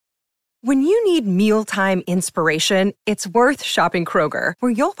When you need mealtime inspiration, it's worth shopping Kroger,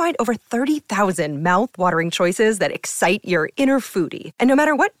 where you'll find over 30,000 mouth-watering choices that excite your inner foodie. And no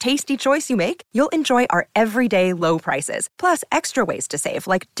matter what tasty choice you make, you'll enjoy our everyday low prices, plus extra ways to save,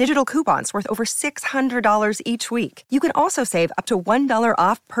 like digital coupons worth over $600 each week. You can also save up to $1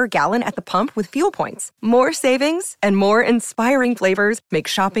 off per gallon at the pump with fuel points. More savings and more inspiring flavors make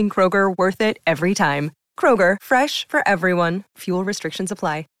shopping Kroger worth it every time. Kroger, fresh for everyone. Fuel restrictions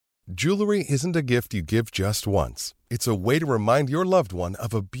apply. Jewelry isn't a gift you give just once. It's a way to remind your loved one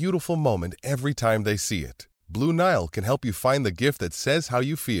of a beautiful moment every time they see it. Blue Nile can help you find the gift that says how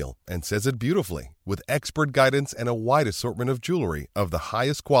you feel and says it beautifully, with expert guidance and a wide assortment of jewelry of the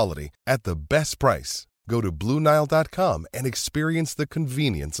highest quality at the best price. Go to BlueNile.com and experience the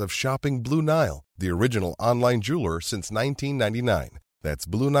convenience of shopping Blue Nile, the original online jeweler since 1999. That's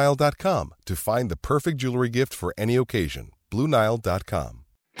BlueNile.com to find the perfect jewelry gift for any occasion. BlueNile.com.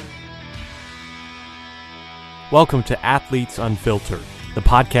 Welcome to Athletes Unfiltered, the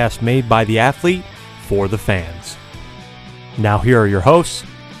podcast made by the athlete for the fans. Now here are your hosts,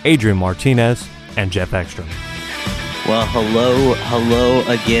 Adrian Martinez and Jeff Ekstrom. Well, hello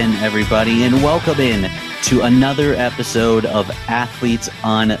again, everybody, and welcome in to another episode of Athletes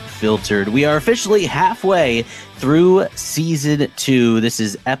Unfiltered. We are officially halfway through season 2. This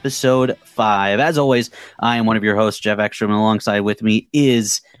is episode 5. As always, I am one of your hosts, Jeff Ekstrom, and alongside with me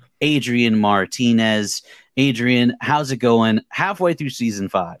is Adrian Martinez. Adrian, how's it going? Halfway through season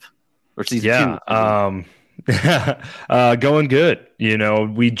 5 or season 2? Going good. You know,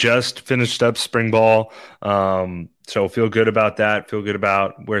 we just finished up spring ball. So feel good about that. Feel good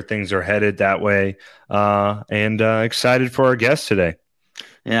about where things are headed that way. And excited for our guest today.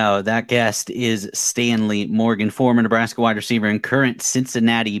 Yeah, that guest is Stanley Morgan, former Nebraska wide receiver and current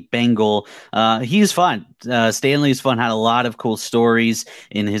Cincinnati Bengal. He's fun. Stanley's fun. Had a lot of cool stories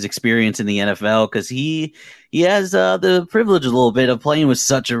in his experience in the NFL because he has the privilege a little bit of playing with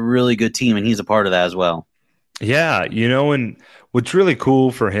such a really good team, and he's a part of that as well. Yeah, you know, and what's really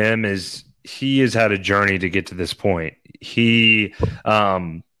cool for him is he has had a journey to get to this point. He,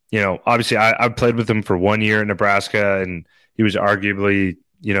 obviously I played with him for 1 year in Nebraska, and he was arguably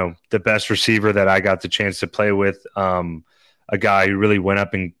the best receiver that I got the chance to play with, a guy who really went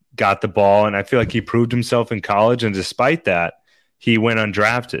up and got the ball. And I feel like he proved himself in college. And despite that, he went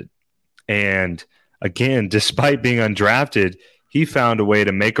undrafted. And again, despite being undrafted, he found a way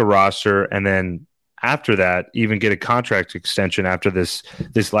to make a roster. And then after that, even get a contract extension after this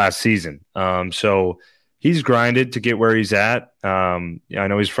last season. So he's grinded to get where he's at. I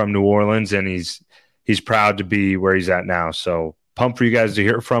know he's from New Orleans, and he's proud to be where he's at now. So pumped for you guys to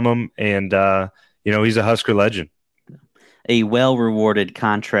hear from him. And, he's a Husker legend. A well-rewarded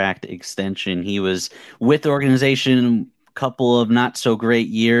contract extension. He was with the organization a couple of not so great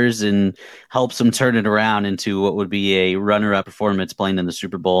years and helps them turn it around into what would be a runner-up performance playing in the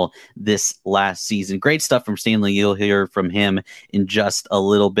Super Bowl this last season. Great stuff from Stanley. You'll hear from him in just a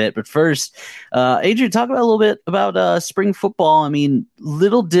little bit. But first, Adrian, talk about a little bit about spring football. I mean,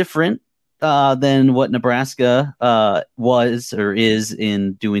 little different than what Nebraska was or is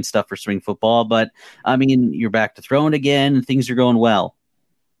in doing stuff for spring football. But, I mean, you're back to throwing again, and things are going well.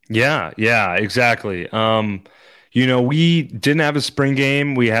 Yeah, exactly. We didn't have a spring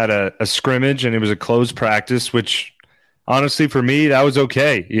game. We had a scrimmage, and it was a closed practice, which honestly for me, that was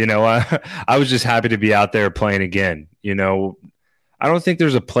okay. I was just happy to be out there playing again. I don't think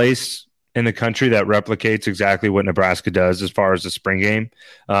there's a place in the country that replicates exactly what Nebraska does as far as the spring game.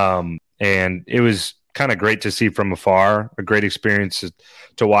 And it was kind of great to see from afar, a great experience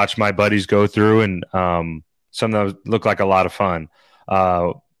to watch my buddies go through, and some of those looked like a lot of fun.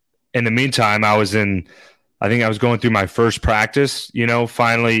 In the meantime, I was going through my first practice,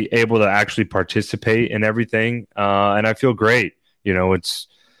 finally able to actually participate in everything. And I feel great.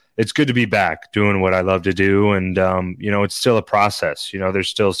 It's good to be back doing what I love to do. And, it's still a process. There's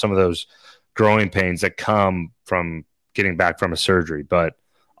still some of those growing pains that come from getting back from a surgery. But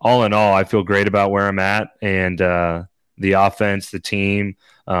all in all, I feel great about where I'm at, and the offense, the team,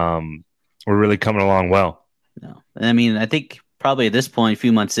 we're really coming along well. No, I mean, I think probably at this point, a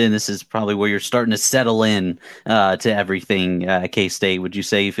few months in, this is probably where you're starting to settle in to everything at K-State. Would you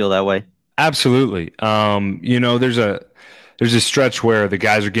say you feel that way? Absolutely. There's a stretch where the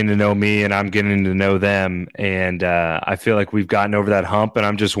guys are getting to know me and I'm getting to know them, and I feel like we've gotten over that hump, and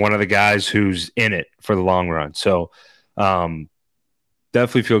I'm just one of the guys who's in it for the long run. So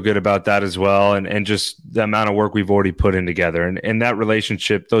definitely feel good about that as well, and just the amount of work we've already put in together, and those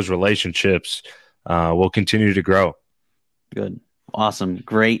relationships will continue to grow. Good. Awesome.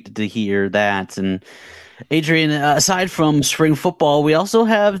 Great to hear that. And Adrian, aside from spring football, we also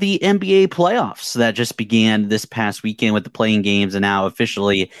have the NBA playoffs that just began this past weekend with the playing games and now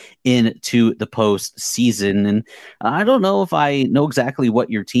officially into the postseason. And I don't know if I know exactly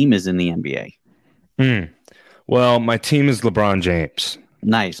what your team is in the NBA. Well, my team is LeBron James.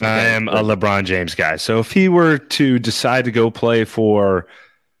 Nice. Okay. I am a LeBron James guy. So if he were to decide to go play for,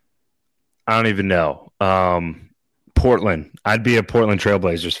 I don't even know, Portland, I'd be a Portland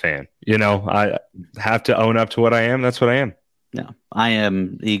Trailblazers fan. I have to own up to what I am. That's what I am. No, I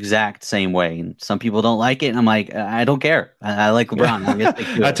am the exact same way. And some people don't like it. And I'm like, I don't care. I like LeBron. I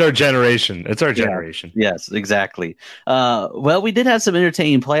guess That's our generation. It's our generation. Yes, exactly. Well, we did have some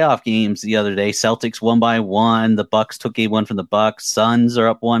entertaining playoff games the other day. Celtics won by 1. The Bucks took game 1 from the Bucks. Suns are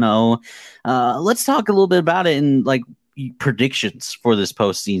up 1-0. Let's talk a little bit about it and like predictions for this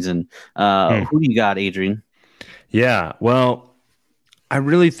postseason. Who do you got, Adrian? Yeah, well, I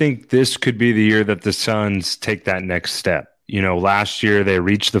really think this could be the year that the Suns take that next step. Last year they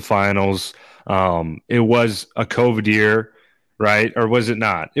reached the finals. It was a COVID year, right? Or was it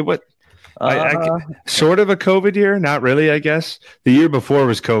not? It was sort of a COVID year. Not really, I guess. The year before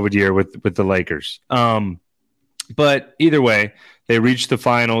was COVID year with the Lakers. But either way, they reached the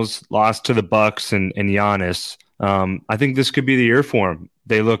finals, lost to the Bucks and Giannis. I think this could be the year for them.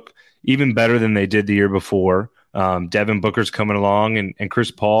 They look even better than they did the year before. Devin Booker's coming along, and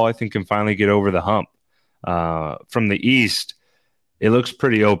Chris Paul, I think, can finally get over the hump. From the East, it looks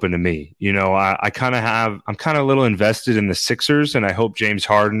pretty open to me. I'm kind of a little invested in the Sixers, and I hope James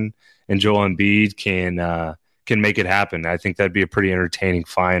Harden and Joel Embiid can make it happen. I think that'd be a pretty entertaining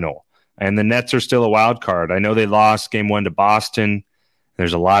final. And the Nets are still a wild card. I know they lost game 1 to Boston.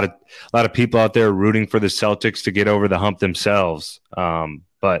 There's a lot of people out there rooting for the Celtics to get over the hump themselves.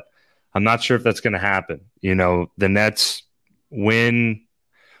 But I'm not sure if that's going to happen. The Nets win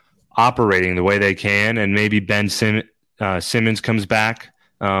operating the way they can, and maybe Ben Simmons comes back.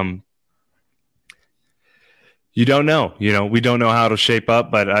 You don't know. We don't know how it'll shape up,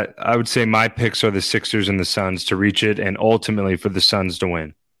 but I would say my picks are the Sixers and the Suns to reach it, and ultimately for the Suns to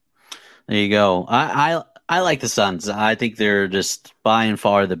win. There you go. I like the Suns. I think they're just by and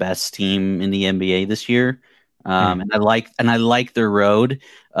far the best team in the NBA this year. And I like their road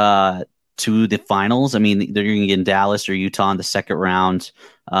to the finals. I mean, they're going to get in Dallas or Utah in the second round,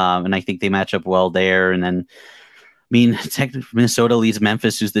 and I think they match up well there. And then, I mean, technically Minnesota leads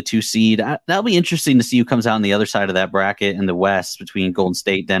Memphis, who's the 2 seed. That'll be interesting to see who comes out on the other side of that bracket in the West between Golden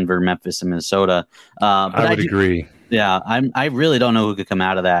State, Denver, Memphis, and Minnesota. But I would agree. Yeah, I really don't know who could come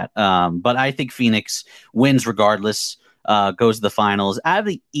out of that. But I think Phoenix wins regardless, goes to the finals. Out of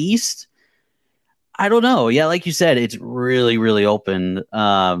the East, I don't know. Yeah, like you said, it's really, really open.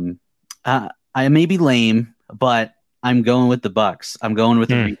 I may be lame, but I'm going with the Bucks. I'm going with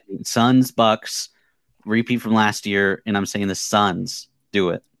the Suns, Bucks, repeat from last year, and I'm saying the Suns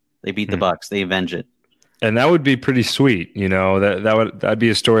do it. They beat the Bucks. They avenge it. And that would be pretty sweet. That'd be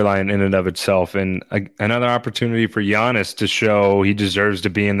a storyline in and of itself, and another opportunity for Giannis to show he deserves to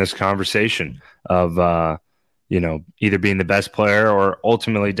be in this conversation of either being the best player or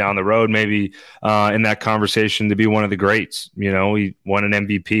ultimately down the road, maybe in that conversation to be one of the greats. He won an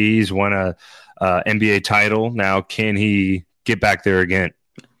MVP, he's won a NBA title. Now, can he get back there again?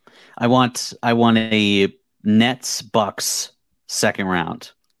 I want a Nets Bucks second round.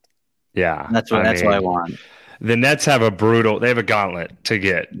 Yeah, that's what I want. The Nets have a gauntlet to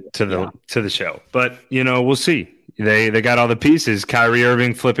get to the show, but we'll see. They got all the pieces. Kyrie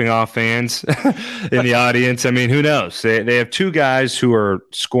Irving flipping off fans in the audience. I mean, who knows? They have 2 guys who are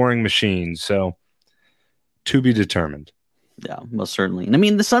scoring machines, so to be determined. Yeah, most certainly. And I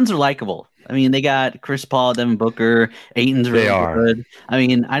mean, the Suns are likable. I mean, they got Chris Paul, Devin Booker, Ayton's really good. I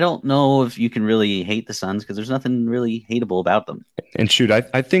mean, I don't know if you can really hate the Suns because there's nothing really hateable about them. And shoot,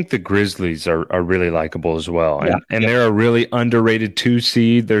 I think the Grizzlies are really likable as well. And they're a really underrated 2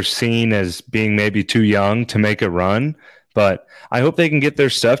 seed. They're seen as being maybe too young to make a run, but I hope they can get their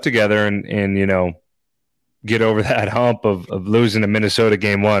stuff together and get over that hump of losing to Minnesota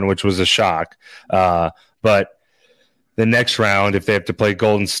game 1, which was a shock. But the next round, if they have to play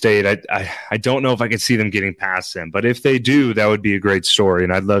Golden State, I don't know if I can see them getting past them. But if they do, that would be a great story.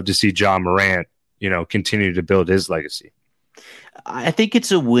 And I'd love to see Ja Morant, continue to build his legacy. I think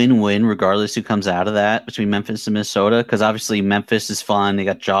it's a win-win regardless who comes out of that between Memphis and Minnesota, because obviously Memphis is fun. They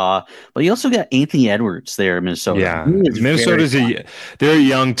got Ja, but you also got Anthony Edwards there in Minnesota. Yeah, Minnesota's they're a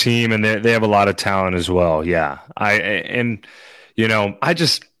young team and they have a lot of talent as well. Yeah,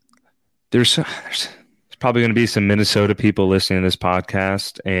 there's probably going to be some Minnesota people listening to this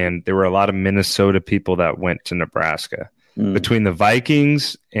podcast, and there were a lot of Minnesota people that went to Nebraska. between the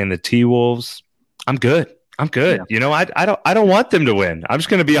Vikings and the T-Wolves, I'm good. Yeah. You know, I don't want them to win. I'm just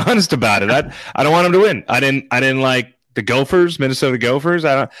going to be honest about it. I don't want them to win. I didn't like the Gophers, Minnesota Gophers.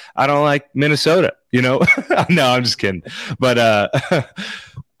 I don't like Minnesota, you know. No, I'm just kidding. But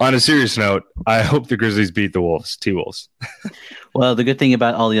on a serious note, I hope the Grizzlies beat the Wolves, T-Wolves. Well, the good thing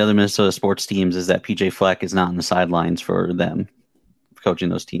about all the other Minnesota sports teams is that PJ Fleck is not on the sidelines for them, coaching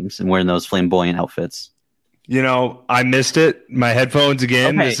those teams and wearing those flamboyant outfits. You know, I missed it. My headphones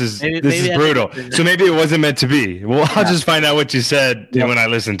again. Okay, this is brutal. So maybe it wasn't meant to be. Well, I'll just find out what you said when I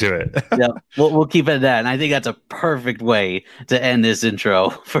listen to it. Yeah, we'll keep it at that. And I think that's a perfect way to end this intro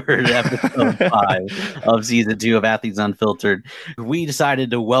for episode 5 of season 2 of Athletes Unfiltered. We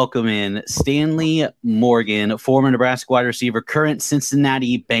decided to welcome in Stanley Morgan, former Nebraska wide receiver, current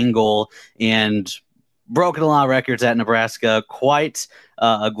Cincinnati Bengal, and broken a lot of records at Nebraska. Quite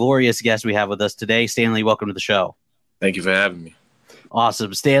a glorious guest we have with us today. Stanley, welcome to the show. Thank you for having me.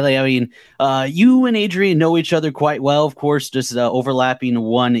 Awesome. Stanley, I mean, you and Adrian know each other quite well, of course, just overlapping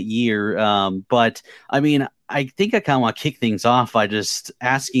 1 year. But, I mean, I think I kind of want to kick things off by just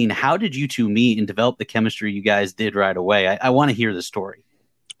asking, how did you two meet and develop the chemistry you guys did right away? I want to hear the story.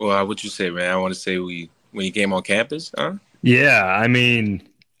 Well, what you say, man? I want to say when you came on campus, huh? Yeah, I mean,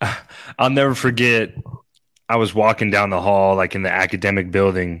 I'll never forget. I was walking down the hall, like in the academic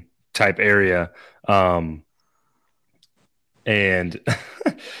building type area. And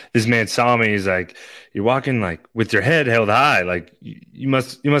this man saw me. He's like, "You're walking like with your head held high. Like you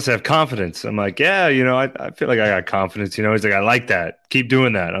must have confidence." I'm like, "Yeah, you know, I feel like I got confidence." You know, he's like, "I like that. Keep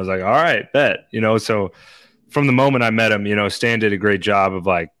doing that." I was like, "All right, bet." You know, so from the moment I met him, you know, Stan did a great job of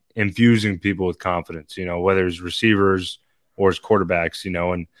like infusing people with confidence. You know, whether it's receivers or as quarterbacks. You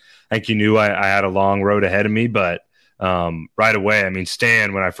know, and I think he knew I had a long road ahead of me, but right away, I mean,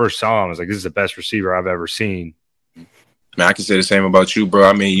 Stan, when I first saw him, I was like, "This is the best receiver I've ever seen." Man, I can say the same about you, bro.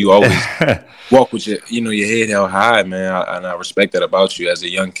 I mean, you always walk with your head held high, man. And I respect that about you as a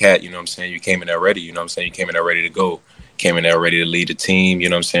young cat. You know what I'm saying? You came in there ready. You know what I'm saying? You came in there ready to go. Came in there ready to lead the team. You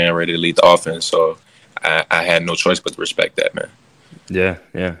know what I'm saying? Ready to lead the offense. So I had no choice but to respect that, man. Yeah.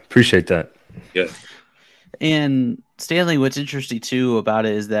 Appreciate that. Yeah. And Stanley, what's interesting too about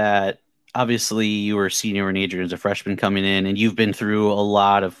it is that obviously you were a senior and Adrian was a freshman coming in, and you've been through a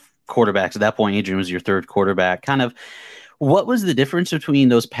lot of quarterbacks. At that point, Adrian was your third quarterback. Kind of, what was the difference between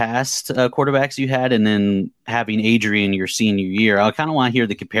those past quarterbacks you had and then having Adrian your senior year? I kind of want to hear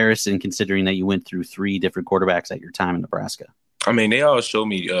the comparison, considering that you went through 3 different quarterbacks at your time in Nebraska. I mean, they all showed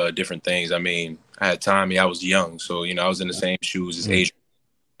me different things. I mean, I had Tommy. I was young, so I was in the same shoes as Adrian.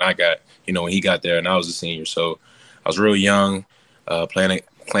 I got, when he got there and I was a senior. So I was real young,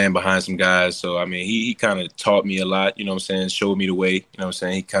 playing behind some guys. So, I mean, he kind of taught me a lot, you know what I'm saying, showed me the way, you know what I'm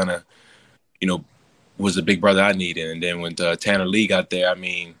saying. He kind of, was the big brother I needed. And then when Tanner Lee got there, I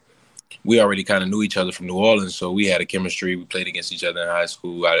mean, we already kind of knew each other from New Orleans. So we had a chemistry. We played against each other in high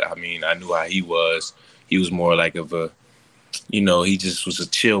school. I mean, I knew how he was. He was more like of a, he just was a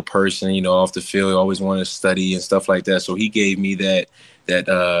chill person, off the field. He always wanted to study and stuff like that. So he gave me that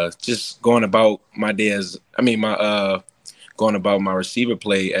just going about my day going about my receiver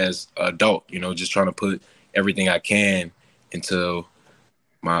play as an adult, just trying to put everything I can into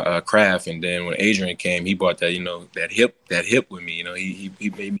my craft. And then when Adrian came, he brought that, that hip with me. He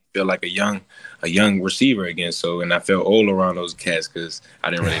made me feel like a young receiver again. So, and I felt old around those cats because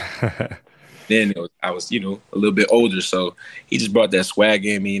I didn't really. Then I was, a little bit older. So he just brought that swag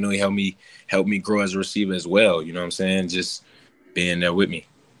in me. He helped me grow as a receiver as well. You know what I'm saying? Just being there with me.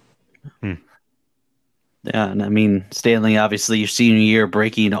 Yeah, and I mean, Stanley, obviously your senior year,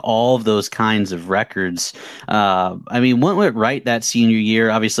 breaking all of those kinds of records. I mean, what went right that senior year?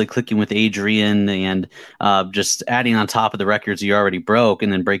 Obviously clicking with Adrian and just adding on top of the records you already broke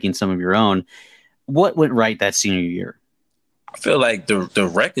and then breaking some of your own. What went right that senior year? I feel like the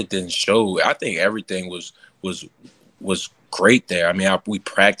record didn't show. I think everything was great there. I mean, we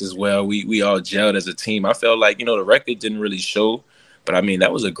practiced well. We all gelled as a team. I felt like, the record didn't really show. But, I mean,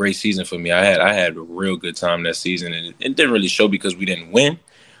 that was a great season for me. I had a real good time that season. And it didn't really show because we didn't win.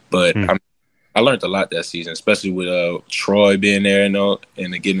 But I learned a lot that season, especially with Troy being there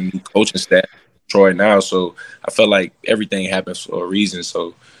and getting a new coaching staff, Troy now. So I felt like everything happens for a reason.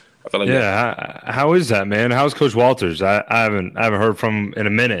 So I felt like how is that, man? How's Coach Walters? I haven't heard from him in a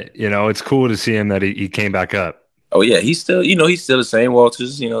minute. It's cool to see him that he came back up. Oh, yeah, he's still the same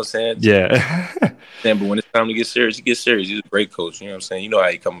Walters, you know what I'm saying? Yeah. But when it's time to get serious, he gets serious. He's a great coach, you know what I'm saying? You know how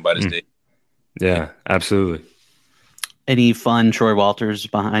he come about his day. Yeah, absolutely. Any fun Troy Walters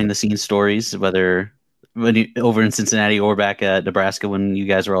behind-the-scenes stories, whether over in Cincinnati or back at Nebraska when you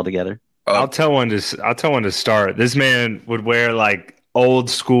guys were all together? I'll tell one to start. This man would wear like old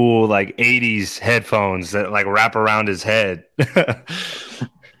school like 80s headphones that like wrap around his head.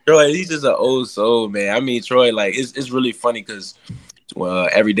 Troy, he's just an old soul, man. I mean, Troy, like it's really funny because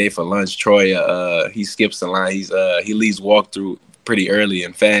every day for lunch, Troy he skips the line. He leaves walkthrough pretty early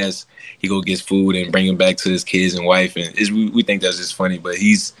and fast. He go gets food and bring him back to his kids and wife, and we think that's just funny. But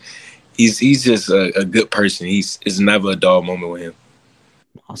he's just a good person. It's never a dull moment with him.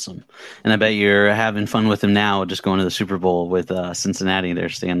 Awesome. And I bet you're having fun with him now, just going to the Super Bowl with Cincinnati there,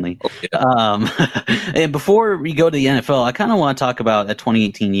 Stanley. Oh, yeah. And before we go to the NFL, I kind of want to talk about that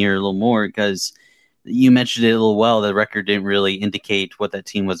 2018 year a little more because you mentioned it a little well. The record didn't really indicate what that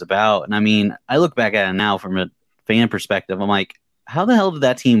team was about. And I mean, I look back at it now from a fan perspective. I'm like, how the hell did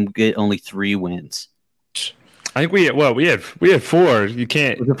that team get only 3 wins? I think we had 4. You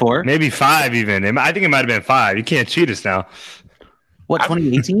can't. Was it 4? Maybe 5 even. I think it might have been 5. You can't cheat us now. What,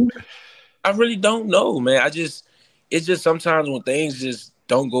 2018? I really don't know, man. It's just sometimes when things just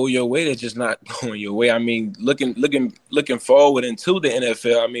don't go your way, they're just not going your way. I mean, looking forward into the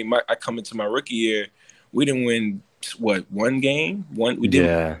NFL. I mean, I come into my rookie year, we didn't win one game. We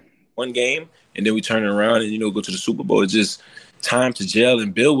did one game, and then we turn around and go to the Super Bowl. It's just time to gel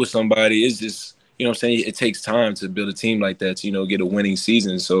and build with somebody. It's just what I'm saying. It takes time to build a team like that to get a winning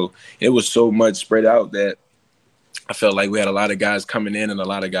season. So it was so much spread out that I felt like we had a lot of guys coming in and a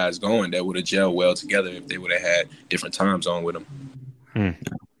lot of guys going that would have gelled well together if they would have had different times on with them.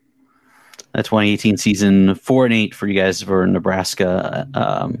 That 2018 season, 4-8 for you guys for Nebraska.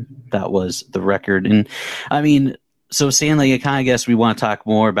 That was the record. And I mean, so Stanley, I kind of guess we want to talk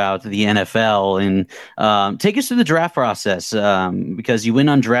more about the NFL and take us through the draft process because you went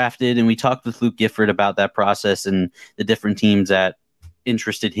undrafted, and we talked with Luke Gifford about that process and the different teams that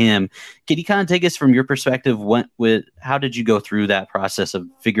interested him. Can you kind of take us from your perspective? How did you go through that process of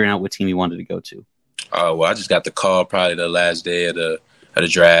figuring out what team you wanted to go to? Well, I just got the call probably the last day of the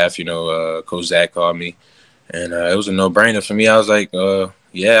draft. Coach Zach called me, and it was a no-brainer for me. I was like,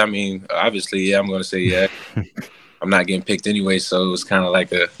 yeah. I mean, obviously, yeah. I'm going to say yeah. I'm not getting picked anyway, so it was kind of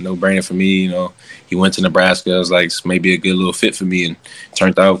like a no-brainer for me. He went to Nebraska. It was like maybe a good little fit for me, and it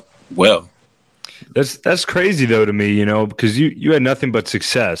turned out well. That's crazy though to me, because you had nothing but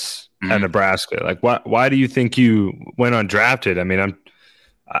success at Nebraska. Like, why do you think you went undrafted? I mean,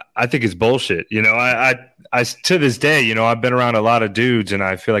 I think it's bullshit. I to this day, I've been around a lot of dudes, and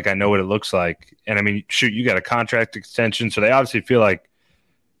I feel like I know what it looks like. And I mean, shoot, you got a contract extension, so they obviously feel like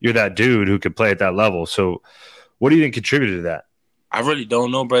you're that dude who could play at that level. So, what do you think contributed to that? I really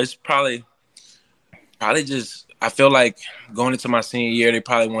don't know, but it's probably just I feel like going into my senior year, they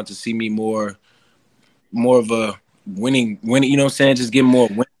probably want to see me more of a winning, you know what I'm saying? Just get more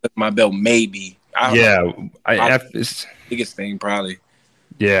wins under my belt, maybe. It's biggest thing probably.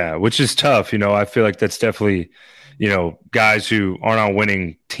 Yeah, which is tough. I feel like that's definitely, guys who aren't on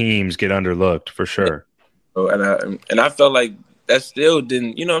winning teams get underlooked for sure. Oh, and I felt like that still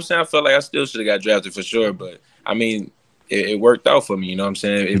didn't, you know what I'm saying? I felt like I still should have got drafted for sure, but I mean, it worked out for me, you know what I'm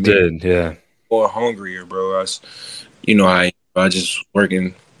saying? It did, yeah. More hungrier, bro. I just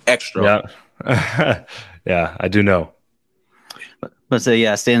working extra. Yeah. Yeah, I do know. But so,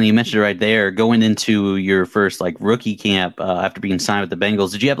 yeah, Stanley, you mentioned it right there. Going into your first rookie camp after being signed with the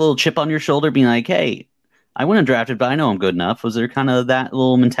Bengals, did you have a little chip on your shoulder being like, hey, I went undrafted, but I know I'm good enough? Was there kind of that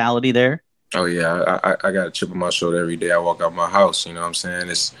little mentality there? Oh, yeah. I got a chip on my shoulder every day I walk out my house. You know what I'm saying?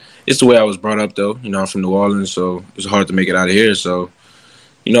 It's the way I was brought up, though. I'm from New Orleans, so it's hard to make it out of here. So,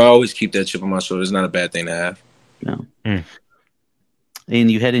 I always keep that chip on my shoulder. It's not a bad thing to have. No. And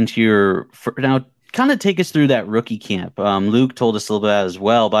you head into now, kind of take us through that rookie camp. Luke told us a little bit as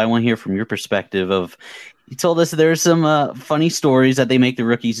well, but I want to hear from your perspective he told us there's some funny stories that they make the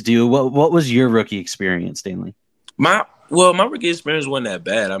rookies do. What was your rookie experience, Stanley? My rookie experience wasn't that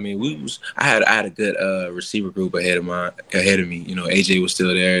bad. I mean, I had a good receiver group ahead of me. AJ was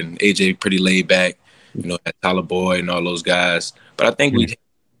still there, and AJ pretty laid back. Had Tyler Boyd and all those guys. But I think we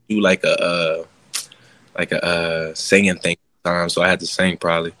do like a singing thing sometimes, so I had to sing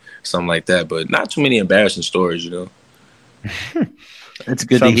probably something like that. But not too many embarrassing stories, That's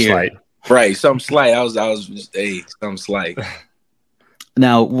good to hear. Slight. Right, something slight. I was just something slight.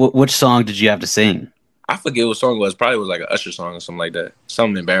 Now, which song did you have to sing? I forget what song it was. Probably was like an Usher song or something like that.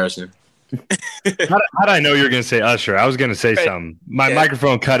 Something embarrassing. How did I know you were going to say Usher? I was going to say something. My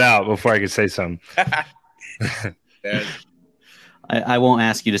microphone cut out before I could say something. I won't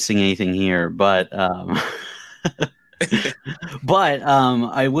ask you to sing anything here, but but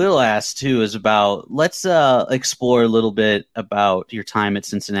I will ask too is about let's explore a little bit about your time at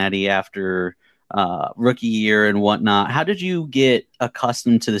Cincinnati after rookie year and whatnot. How did you get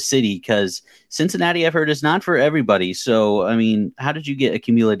accustomed to the city? Because Cincinnati, I've heard, is not for everybody. So, I mean, how did you get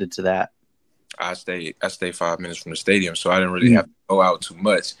accumulated to that? I stay 5 minutes from the stadium, so I didn't really have to go out too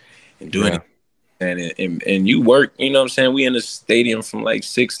much and do anything. And you work, you know what I'm saying? We in the stadium from like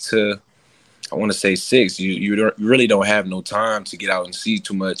 6 to, I want to say 6. You really don't have no time to get out and see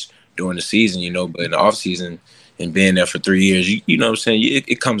too much during the season, you know, but in the off season and being there for 3 years, you know what I'm saying?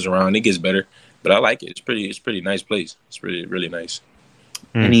 It comes around, it gets better, but I like it. It's pretty nice place. It's really, really nice.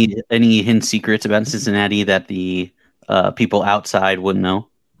 Any hidden secrets about Cincinnati that the people outside wouldn't know?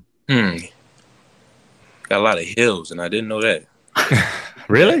 Got a lot of hills, and I didn't know that.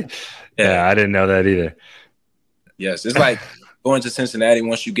 Really? Yeah, I didn't know that either. Yes, it's like going to Cincinnati.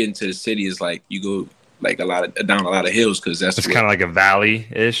 Once you get into the city, it's like you go like down a lot of hills because it's kind of like a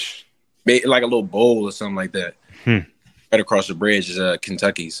valley-ish, like a little bowl or something like that. Right across the bridge is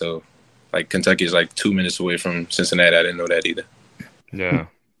Kentucky, so like Kentucky is like 2 minutes away from Cincinnati. I didn't know that either. Yeah.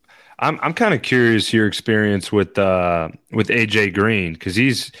 I'm kind of curious your experience with AJ Green, because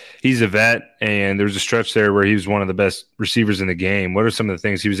he's a vet, and there was a stretch there where he was one of the best receivers in the game. What are some of the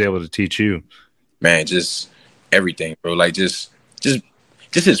things he was able to teach you? Man, just everything, bro. Like just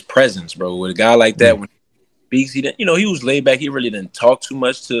his presence, bro. With a guy like that, when he speaks, he didn't, you know, he was laid back. He really didn't talk too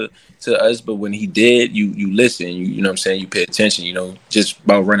much to us, but when he did, you listen. You know what I'm saying? You pay attention. You know, just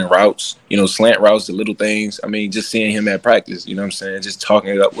about running routes. You know, slant routes, the little things. I mean, just seeing him at practice. You know what I'm saying? Just talking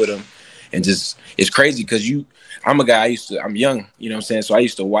it up with him, and just it's crazy because I'm a guy. I'm young. You know what I'm saying? So I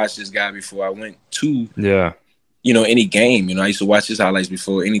used to watch this guy before I went to you know, any game. You know, I used to watch his highlights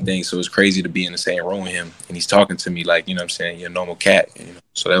before anything. So it's crazy to be in the same room with him, and he's talking to me like, you know what I'm saying, you're a normal cat. You know?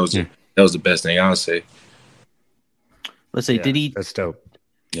 So that was the best thing I would say. Let's say, that's dope.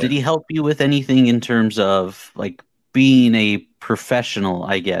 Did he help you with anything in terms of like being a professional,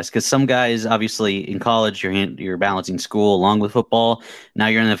 I guess? Because some guys, obviously, in college, you're balancing school along with football. Now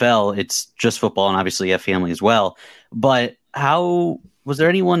you're in the NFL, it's just football, and obviously you have family as well. But how was there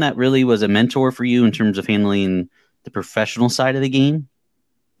anyone that really was a mentor for you in terms of handling the professional side of the game?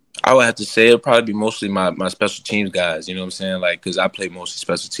 I would have to say it'll probably be mostly my special teams guys. You know what I'm saying? Like, because I play mostly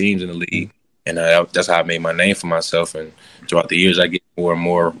special teams in the league. And that's how I made my name for myself. And throughout the years, I get more and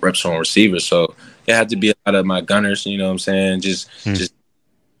more reps on receivers. So it had to be a lot of my gunners, you know what I'm saying? Just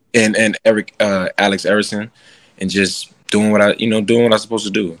and Alex Everson, and just doing what I'm supposed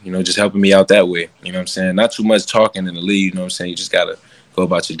to do. You know, just helping me out that way. You know what I'm saying? Not too much talking in the league. You know what I'm saying? You just gotta go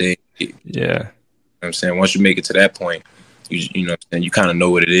about your day. Yeah. You know what I'm saying? Once you make it to that point, you know what I'm saying? You kind of know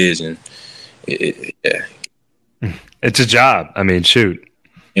what it is, and it's a job. I mean, shoot.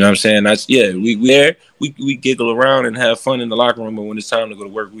 You know what I'm saying? That's we giggle around and have fun in the locker room, but when it's time to go to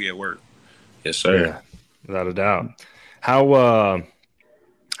work, we at work. Yes, sir. Yeah, without a doubt. How's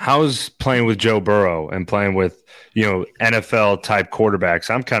playing with Joe Burrow and playing with, you know, NFL type quarterbacks?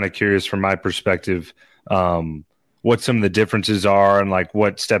 I'm kind of curious from my perspective, what some of the differences are and like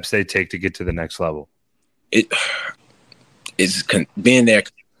what steps they take to get to the next level. It's being there,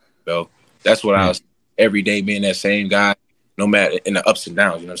 though. That's what I was every day, being that same guy. No matter in the ups and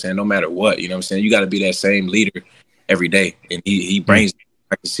downs, you know what I'm saying? No matter what, you know what I'm saying? You got to be that same leader every day. And he brings,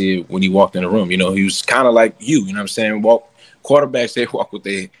 I can see it when he walked in the room. You know, he was kind of like you know what I'm saying? Quarterbacks, they walk with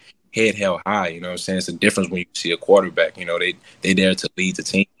their head held high, you know what I'm saying? It's a difference when you see a quarterback, you know, they there to lead the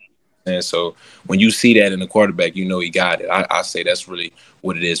team. And so when you see that in a quarterback, you know he got it. I say that's really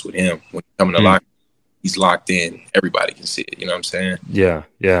what it is with him. When you come in the locker, he's locked in. Everybody can see it, you know what I'm saying? Yeah,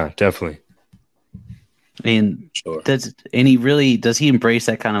 definitely. And does he embrace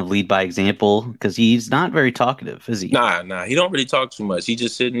that kind of lead by example? Because he's not very talkative, is he? Nah. He don't really talk too much. He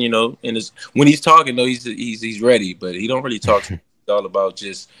just sitting, you know, when he's talking though, he's ready, but he don't really talk. It's all about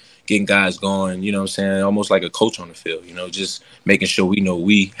just getting guys going. You know what I'm saying? Almost like a coach on the field. You know, just making sure we know what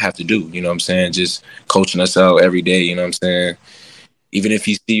we have to do. You know what I'm saying? Just coaching us out every day. You know what I'm saying? Even if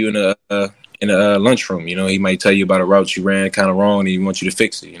he see you in a lunchroom, you know, he might tell you about a route you ran kind of wrong, and he wants you to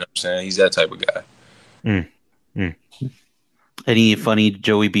fix it. You know what I'm saying? He's that type of guy. Any funny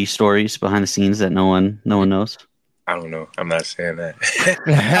Joey B stories behind the scenes that no one knows? I don't know. I'm not saying that.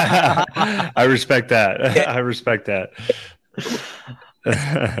 I respect that.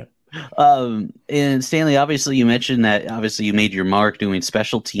 And Stanley, obviously you mentioned that you made your mark doing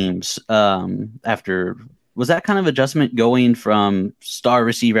special teams after. Was that kind of adjustment going from star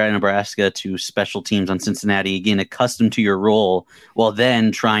receiver at Nebraska to special teams on Cincinnati, again, accustomed to your role, while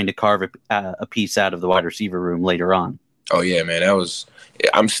then trying to carve a piece out of the wide receiver room later on? Oh yeah, man,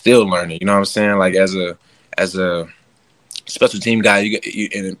 I'm still learning. You know what I'm saying? Like as a special team guy,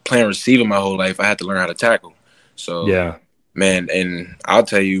 and playing receiver my whole life, I had to learn how to tackle. So yeah, Man, and I'll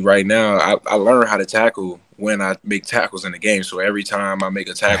tell you right now, I learned how to tackle when I make tackles in the game. So every time I make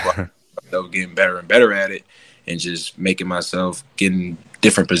a tackle, I'm getting better and better at it, and just making myself getting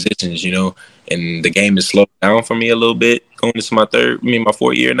different positions, And the game is slowed down for me a little bit going into my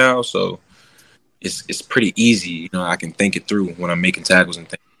fourth year now. So it's pretty easy, I can think it through when I'm making tackles and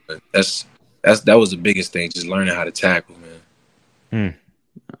things. But that was the biggest thing, just learning how to tackle, man.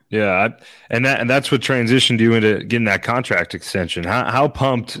 Yeah, and that's what transitioned you into getting that contract extension. How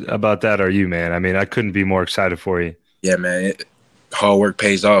pumped about that are you, man? I mean, I couldn't be more excited for you. Yeah, man. Hard work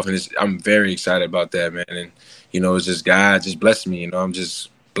pays off, and I'm very excited about that, man. And it's just God just blessed me. I'm just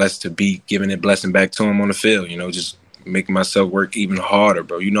blessed to be giving a blessing back to him on the field. Just making myself work even harder,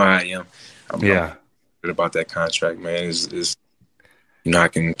 bro. You know how I am. I'm excited about that contract, man. Is I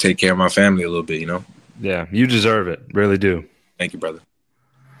can take care of my family a little bit. Yeah, you deserve it, really do. Thank you, brother.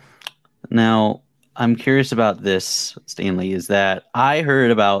 Now, I'm curious about this, Stanley, is that I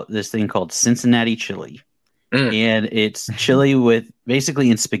heard about this thing called Cincinnati chili. And it's chili with basically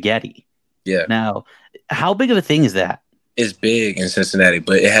in spaghetti. Yeah. Now, how big of a thing is that? It's big in Cincinnati,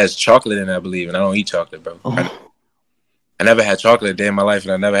 but it has chocolate in it, I believe, and I don't eat chocolate, bro. Oh. I never had chocolate a day in my life,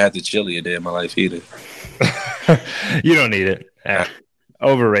 and I never had the chili a day in my life either. You don't need it.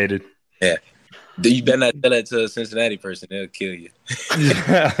 Overrated. Yeah. You better not tell that to a Cincinnati person; they'll kill you.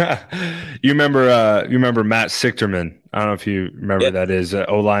 You remember Matt Sichterman? I don't know if you remember who that is,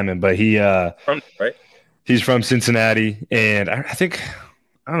 O lineman, but he's from Cincinnati, and I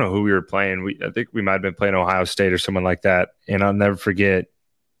don't know who we were playing. I think we might have been playing Ohio State or someone like that. And I'll never forget,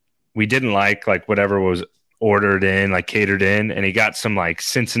 we didn't like whatever was ordered in, catered in, and he got some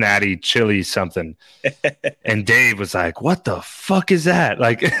Cincinnati chili something. And Dave was like, "What the fuck is that?"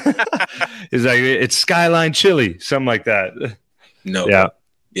 He's like, "It's Skyline chili," something like that. No.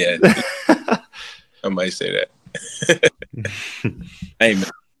 Yeah. I might say that. Hey, man.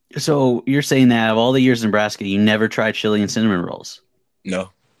 So you're saying that of all the years in Nebraska, you never tried chili and cinnamon rolls? No.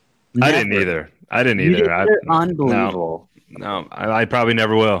 Never. I didn't either. Unbelievable. No, I probably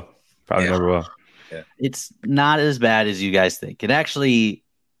never will. Never will. Yeah. It's not as bad as you guys think. It actually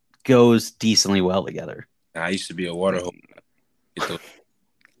goes decently well together. I used to be a water hole.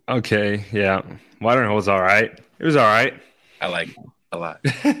 Okay, yeah. Watering hole's all right. It was all right. I like it a lot.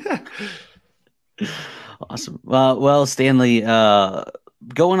 Awesome. Well, Stanley,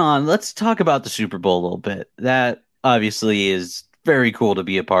 going on, let's talk about the Super Bowl a little bit. That obviously is very cool to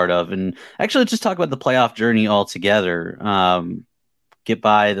be a part of. And actually, let's just talk about the playoff journey altogether. Get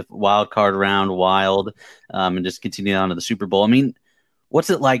by the wild card round wild, and just continue on to the Super Bowl. I mean, what's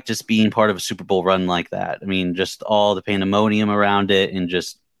it like just being part of a Super Bowl run like that? I mean, just all the pandemonium around it and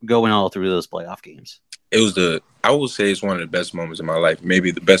just going all through those playoff games. I will say it's one of the best moments of my life, maybe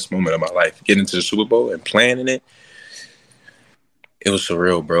the best moment of my life. Getting to the Super Bowl and playing in it, it was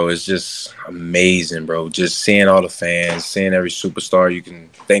surreal, bro. It's just amazing, bro. Just seeing all the fans, seeing every superstar you can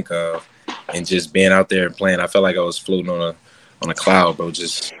think of, and just being out there and playing. I felt like I was floating on a cloud, bro.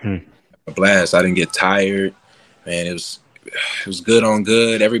 Just a blast. I didn't get tired, man. It was good on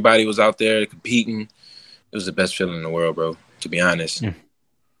good. Everybody was out there competing. It was the best feeling in the world, bro. To be honest,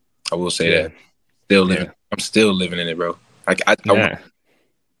 I will say that. I'm still living in it, bro.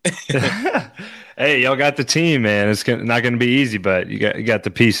 Hey, y'all got the team, man. It's not going to be easy, but you got the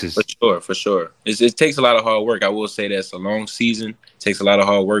pieces. For sure. It takes a lot of hard work. I will say that it's a long season. It takes a lot of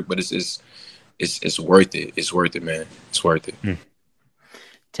hard work, but it's worth it. It's worth it, man. It's worth it.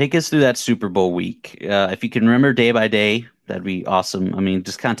 Take us through that Super Bowl week. If you can remember day by day, that'd be awesome. I mean,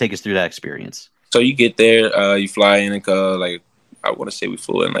 just kind of take us through that experience. So you get there, you fly in, I want to say we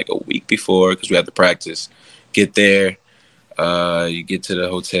flew in a week before because we had to practice. Get there, you get to the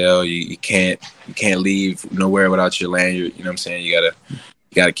hotel. You can't leave nowhere without your lanyard. You know what I'm saying? You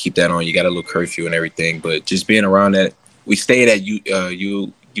gotta keep that on. You got a little curfew and everything. But just being around that, we stayed at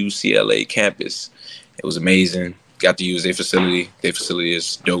UCLA campus. It was amazing. Got to use their facility. Their facility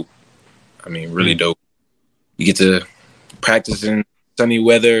is dope. I mean, really dope. You get to practice in sunny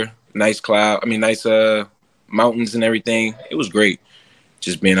weather, nice mountains and everything. It was great.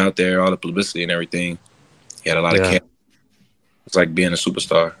 Just being out there, all the publicity and everything. He had a lot of camp. It's like being a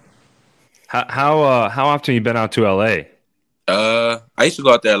superstar. How often you been out to LA? I used to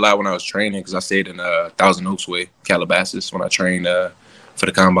go out there a lot when I was training because I stayed in Thousand Oaks Way, Calabasas, when I trained for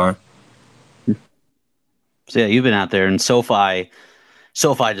the combine. So yeah, you've been out there, and SoFi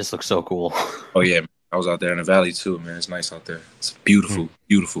just looks so cool. Oh yeah, I was out there in the valley too, man. It's nice out there. It's beautiful,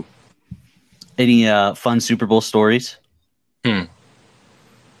 beautiful. Any fun Super Bowl stories? Fun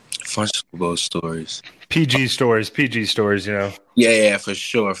Super Bowl stories. PG stories, you know. Yeah, for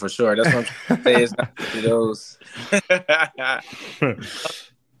sure. That's what I'm trying to say. It's not those.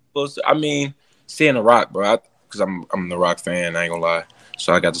 Well, I mean, seeing The Rock, bro, because I'm the Rock fan. I ain't gonna lie.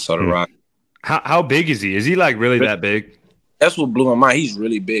 So I got to saw The Rock. How big is he? Is he like really that big? That's what blew my mind. He's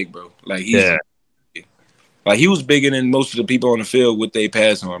really big, bro. Like like he was bigger than most of the people on the field with they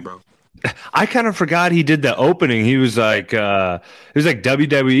pass on, bro. I kind of forgot he did the opening. He was like it was like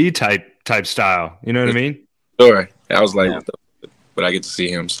WWE type style. You know what I mean? Sure. I was like, but I get to see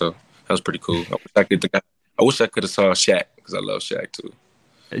him, so that was pretty cool. I wish I could have saw Shaq because I love Shaq too.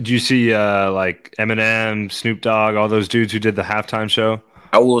 Did you see like Eminem, Snoop Dogg, all those dudes who did the halftime show?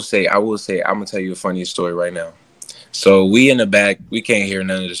 I will say, I'm gonna tell you a funny story right now. So we in the back, we can't hear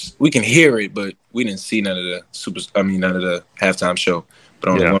none of this. We can hear it, but we didn't see none of the halftime show. But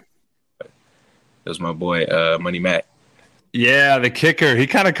on the one, it was my boy Money Mac. Yeah, the kicker. He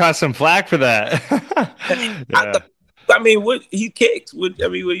kind of caught some flack for that. I mean, what he kicked? What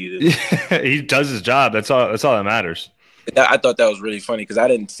you do? He does his job. That's all that matters. I thought that was really funny because I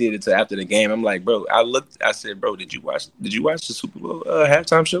didn't see it until after the game. I'm like, bro, I said, bro, did you watch the Super Bowl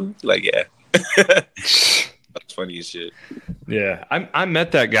halftime show? Like, yeah. That's funny as shit. Yeah, I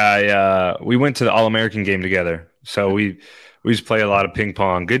met that guy. We went to the All-American game together, so we used to play a lot of ping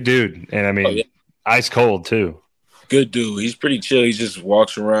pong. Good dude, and I mean, ice cold too. Good dude. He's pretty chill. He just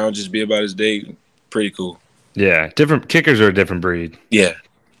walks around, just be about his day. Pretty cool. Yeah, different kickers are a different breed. Yeah,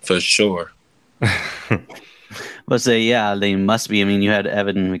 for sure. Let's say, yeah, they must be. I mean, you had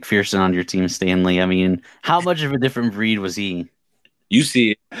Evan McPherson on your team, Stanley. I mean, how much of a different breed was he? You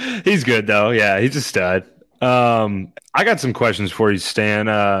see it. He's good, though. Yeah, he's a stud. I got some questions for you, Stan.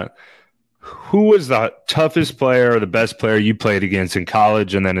 Who was the toughest player or the best player you played against in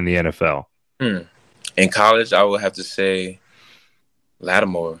college and then in the NFL? In college, I would have to say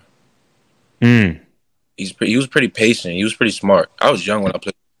Lattimore. He was pretty patient. He was pretty smart. I was young when I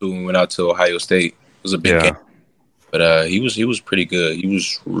played when we went out to Ohio State. It was a big game. But he was pretty good. He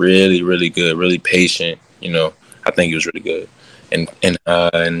was really, really good, really patient. You know, I think he was really good. And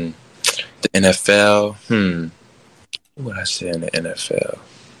the NFL, what would I say in the NFL?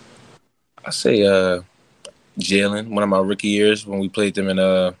 I say Jalen, one of my rookie years when we played them in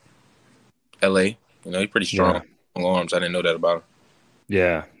LA. You know, he's pretty strong. Long arms. I didn't know that about him.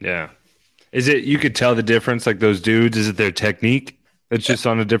 Yeah. Is it you could tell the difference, like those dudes? Is it their technique? It's just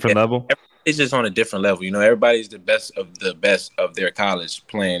on a different level? It's just on a different level. You know, everybody's the best of their college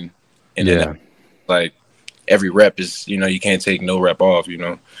playing in the like every rep is, you know, you can't take no rep off, you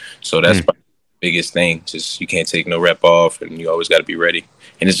know. So that's the biggest thing. Just you can't take no rep off and you always gotta be ready.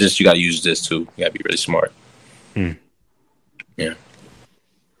 And it's just you gotta use this too. You gotta be really smart. Yeah.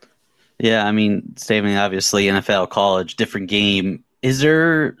 Yeah, I mean, saving obviously NFL, college, different game. Is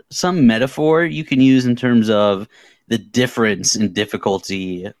there some metaphor you can use in terms of the difference in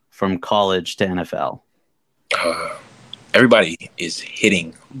difficulty from college to NFL? Everybody is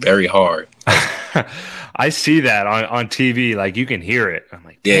hitting very hard. I see that on TV. Like you can hear it. I'm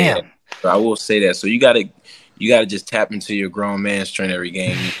like, damn. Yeah. So I will say that. So you gotta just tap into your grown man strength every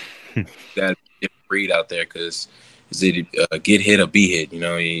game. You got to breed out there because is it get hit or be hit? You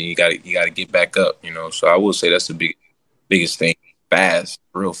know, you gotta get back up. You know, so I will say that's the biggest thing. Fast,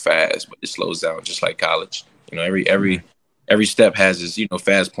 real fast, but it slows down just like college. You know, every step has its, you know,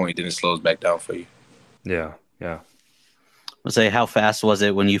 fast point, then it slows back down for you. Yeah. Let's say, how fast was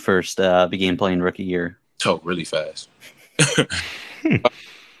it when you first began playing rookie year? Oh, really fast. You know what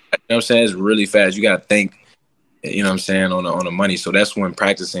I'm saying? It's really fast. You got to think, you know what I'm saying, on the money. So that's when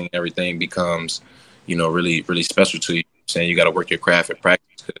practicing everything becomes, you know, really, really special to you. You know what I'm saying you got to work your craft at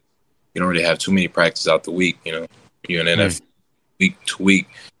practice because you don't really have too many practices out the week. You know, you're in NFL week to week,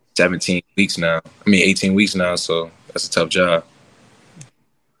 17 weeks now. 18 weeks now. So that's a tough job.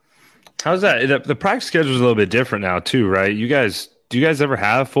 How's that? The practice schedule is a little bit different now too, right? Do you guys ever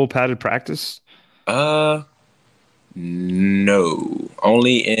have full padded practice? No,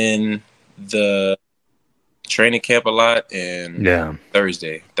 only in the training camp a lot and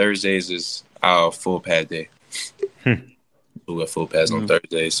Thursday. Thursdays is our full pad day. We got full pads on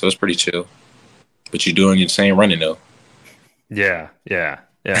Thursdays, so it's pretty chill. But you're doing your same running though. Yeah.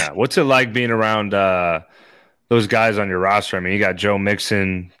 What's it like being around those guys on your roster? I mean, you got Joe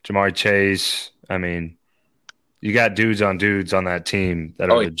Mixon, Jamar Chase. I mean, you got dudes on that team that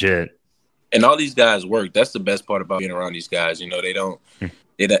are legit. And all these guys work. That's the best part about being around these guys. You know,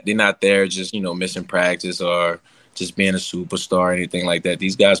 they're not there just, you know, missing practice or just being a superstar or anything like that.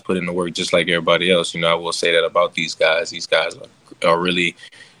 These guys put in the work just like everybody else. You know, I will say that about these guys. These guys are really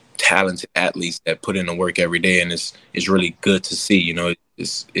talented athletes that put in the work every day, and it's really good to see. You know,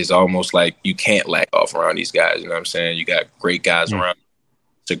 is almost like you can't lack off around these guys. You know what I'm saying? You got great guys around.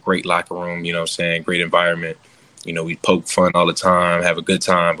 It's a great locker room. You know what I'm saying? Great environment. You know, we poke fun all the time, have a good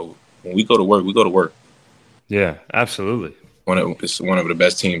time. But when we go to work, we go to work. Yeah, absolutely. It's one of the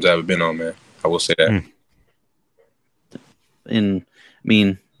best teams I've ever been on, man. I will say that. And I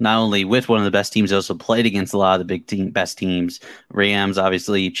mean, not only with one of the best teams, also played against a lot of the best teams. Rams,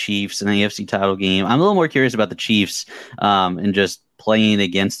 obviously, Chiefs, in the AFC title game. I'm a little more curious about the Chiefs and just playing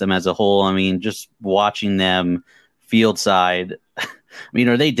against them as a whole. I mean, just watching them field side. I mean,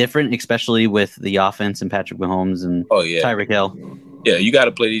 are they different, especially with the offense and Patrick Mahomes and Tyreek Hill? Yeah, you got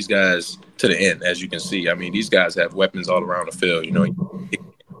to play these guys to the end, as you can see. I mean, these guys have weapons all around the field.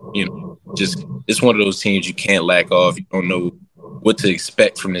 Just it's one of those teams you can't lack off. You don't know what to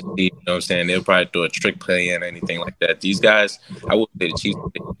expect from this team. You know what I'm saying? They'll probably throw a trick play in or anything like that. These guys, I would say the Chiefs,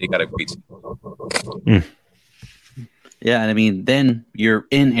 they got a great team. Yeah, and I mean, then you're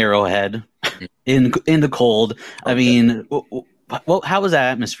in Arrowhead, in the cold. I mean, how was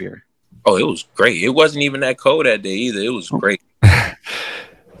that atmosphere? Oh, it was great. It wasn't even that cold that day either. It was great.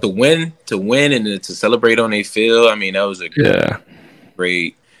 To win, and to celebrate on their field. I mean, that was a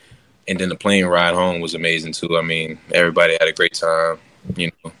great. And then the plane ride home was amazing too. I mean, everybody had a great time.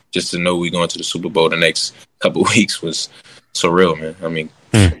 You know, just to know we going to the Super Bowl the next couple of weeks was surreal, man. I mean,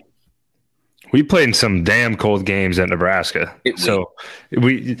 we played in some damn cold games at Nebraska, so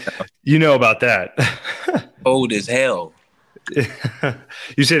you know about that. Cold as hell.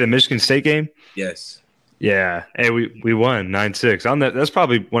 You say the Michigan State game? Yes. Yeah. Hey, we won 9-6. That's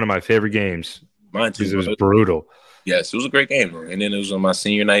probably one of my favorite games. Mine too. Because it was brutal. Yes, it was a great game, and then it was on my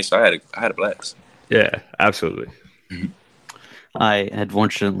senior night, so I had a blast. Yeah, absolutely. I had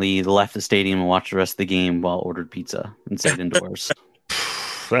fortunately left the stadium and watched the rest of the game while ordered pizza and stayed indoors.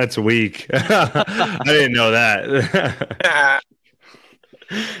 That's weak. I didn't know that.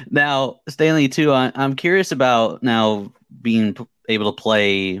 Now, Stanley, too, I'm curious about now being able to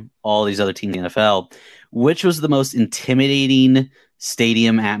play all these other teams in the NFL. Which was the most intimidating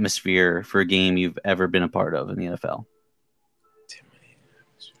stadium atmosphere for a game you've ever been a part of in the NFL?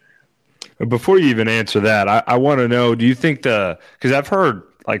 Before you even answer that, I want to know, do you think because I've heard,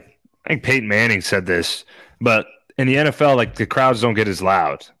 like, I think Peyton Manning said this, but in the NFL, like, the crowds don't get as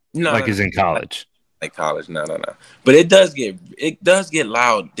loud as in college. Like college, no. But it does get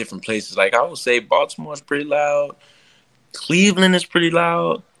loud different places. Like, I would say Baltimore's pretty loud. Cleveland is pretty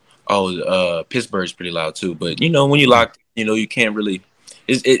loud. Pittsburgh's pretty loud too. But, you know, when you lock, you know, you can't really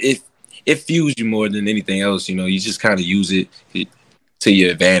it fuels you more than anything else. You know, you just kind of use it to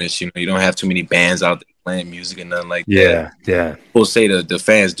your advantage. You know, you don't have too many bands out there playing music and nothing like that. Yeah. People say the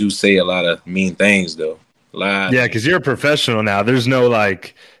fans do say a lot of mean things though. Yeah, because you're a professional now. There's no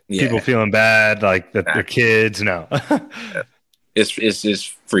people feeling bad like their kids. No,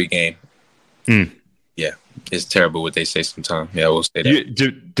 it's free game. Yeah, it's terrible what they say sometimes. Yeah, I will say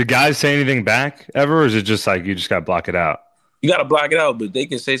that. Do guys say anything back ever, or is it just like you just got to block it out? You got to block it out, but they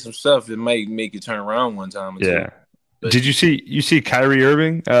can say some stuff that might make you turn around one time or two. But did you see Kyrie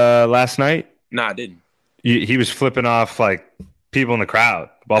Irving last night? No, I didn't. He was flipping off like people in the crowd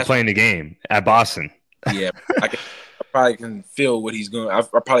while playing the game at Boston. Yeah, I probably can feel what he's going. I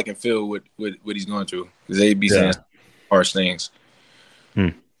probably can feel what he's going through because they be saying harsh things.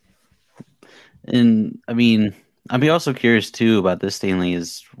 And I mean, I'd be also curious too about this, Stanley.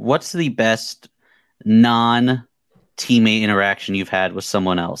 Is what's the best non-teammate interaction you've had with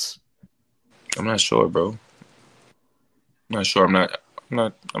someone else? I'm not sure, bro. I'm not sure. I'm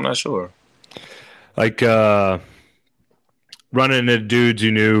not sure. Like running into dudes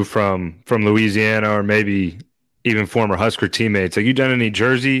you knew from Louisiana, or maybe even former Husker teammates. Have you done any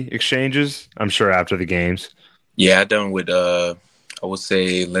jersey exchanges? I'm sure after the games. Yeah, I done with I would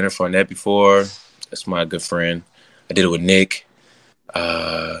say Leonard Fournette before. That's my good friend. I did it with Nick,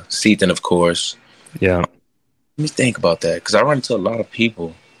 Seaton, of course. Yeah. Let me think about that because I run into a lot of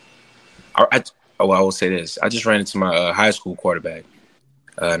people. I will say this. I just ran into my high school quarterback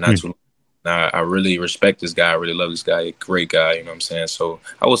not too long. I really respect this guy. I really love this guy. Great guy, you know what I'm saying? So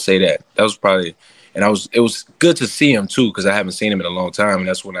I will say that. That was probably – and it was good to see him too because I haven't seen him in a long time, and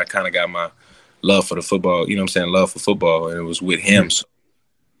that's when I kind of got my love for the football, you know what I'm saying, love for football, and it was with him. So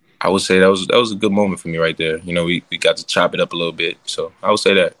I would say that was a good moment for me right there. You know, we got to chop it up a little bit. So I would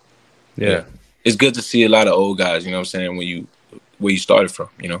say that. Yeah. It's good to see a lot of old guys, you know what I'm saying, where you started from,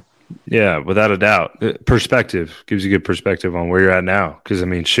 you know? Yeah, without a doubt. Perspective gives you good perspective on where you're at now. Because I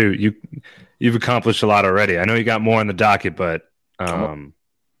mean, shoot, you've accomplished a lot already. I know you got more on the docket, but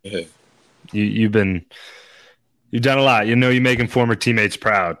you've done a lot. You know, you're making former teammates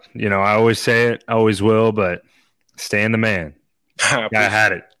proud. You know, I always say it, I always will, but staying the man. Guy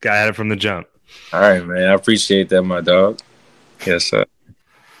had it from the jump. All right, man. I appreciate that, my dog. Yes, sir.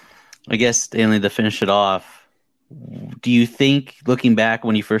 I guess, Stanley, to finish it off, do you think, looking back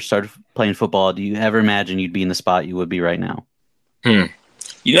when you first started playing football, do you ever imagine you'd be in the spot you would be right now?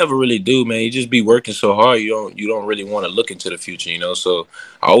 You never really do, man. You just be working so hard. You don't really want to look into the future, you know. So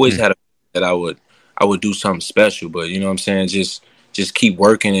I always had that I would do something special, but you know what I'm saying. Just keep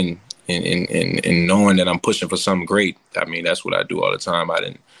working and knowing that I'm pushing for something great. I mean, that's what I do all the time.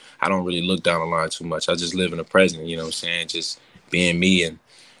 I don't really look down the line too much. I just live in the present. You know what I'm saying? Just being me and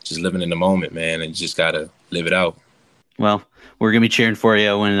just living in the moment, man. And you just gotta live it out. Well, we're gonna be cheering for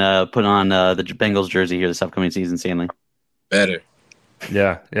you when put on the Bengals jersey here this upcoming season, Stanley. Better.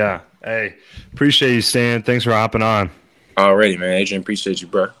 Yeah. Hey, appreciate you, Stan. Thanks for hopping on. Alrighty, man. Adrian, appreciate you,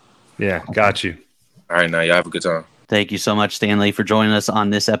 bro. Yeah, got you. All right, now y'all have a good time. Thank you so much, Stanley, for joining us on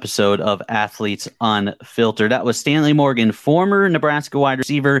this episode of Athletes Unfiltered. That was Stanley Morgan, former Nebraska wide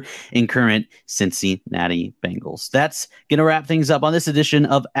receiver and current Cincinnati Bengals. That's going to wrap things up on this edition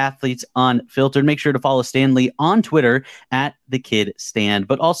of Athletes Unfiltered. Make sure to follow Stanley on Twitter at @TheKidStan,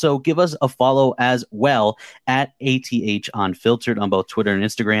 but also give us a follow as well at ATH Unfiltered on both Twitter and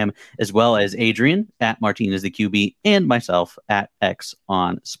Instagram, as well as Adrian at Martinez the QB and myself at X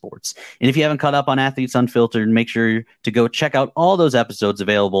on Sports. And if you haven't caught up on Athletes Unfiltered, make sure to go check out all those episodes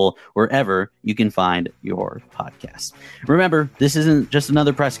available wherever you can find your podcast. Remember, this isn't just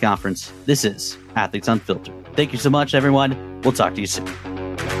another press conference. This is Athletes Unfiltered. Thank you so much, everyone. We'll talk to you soon.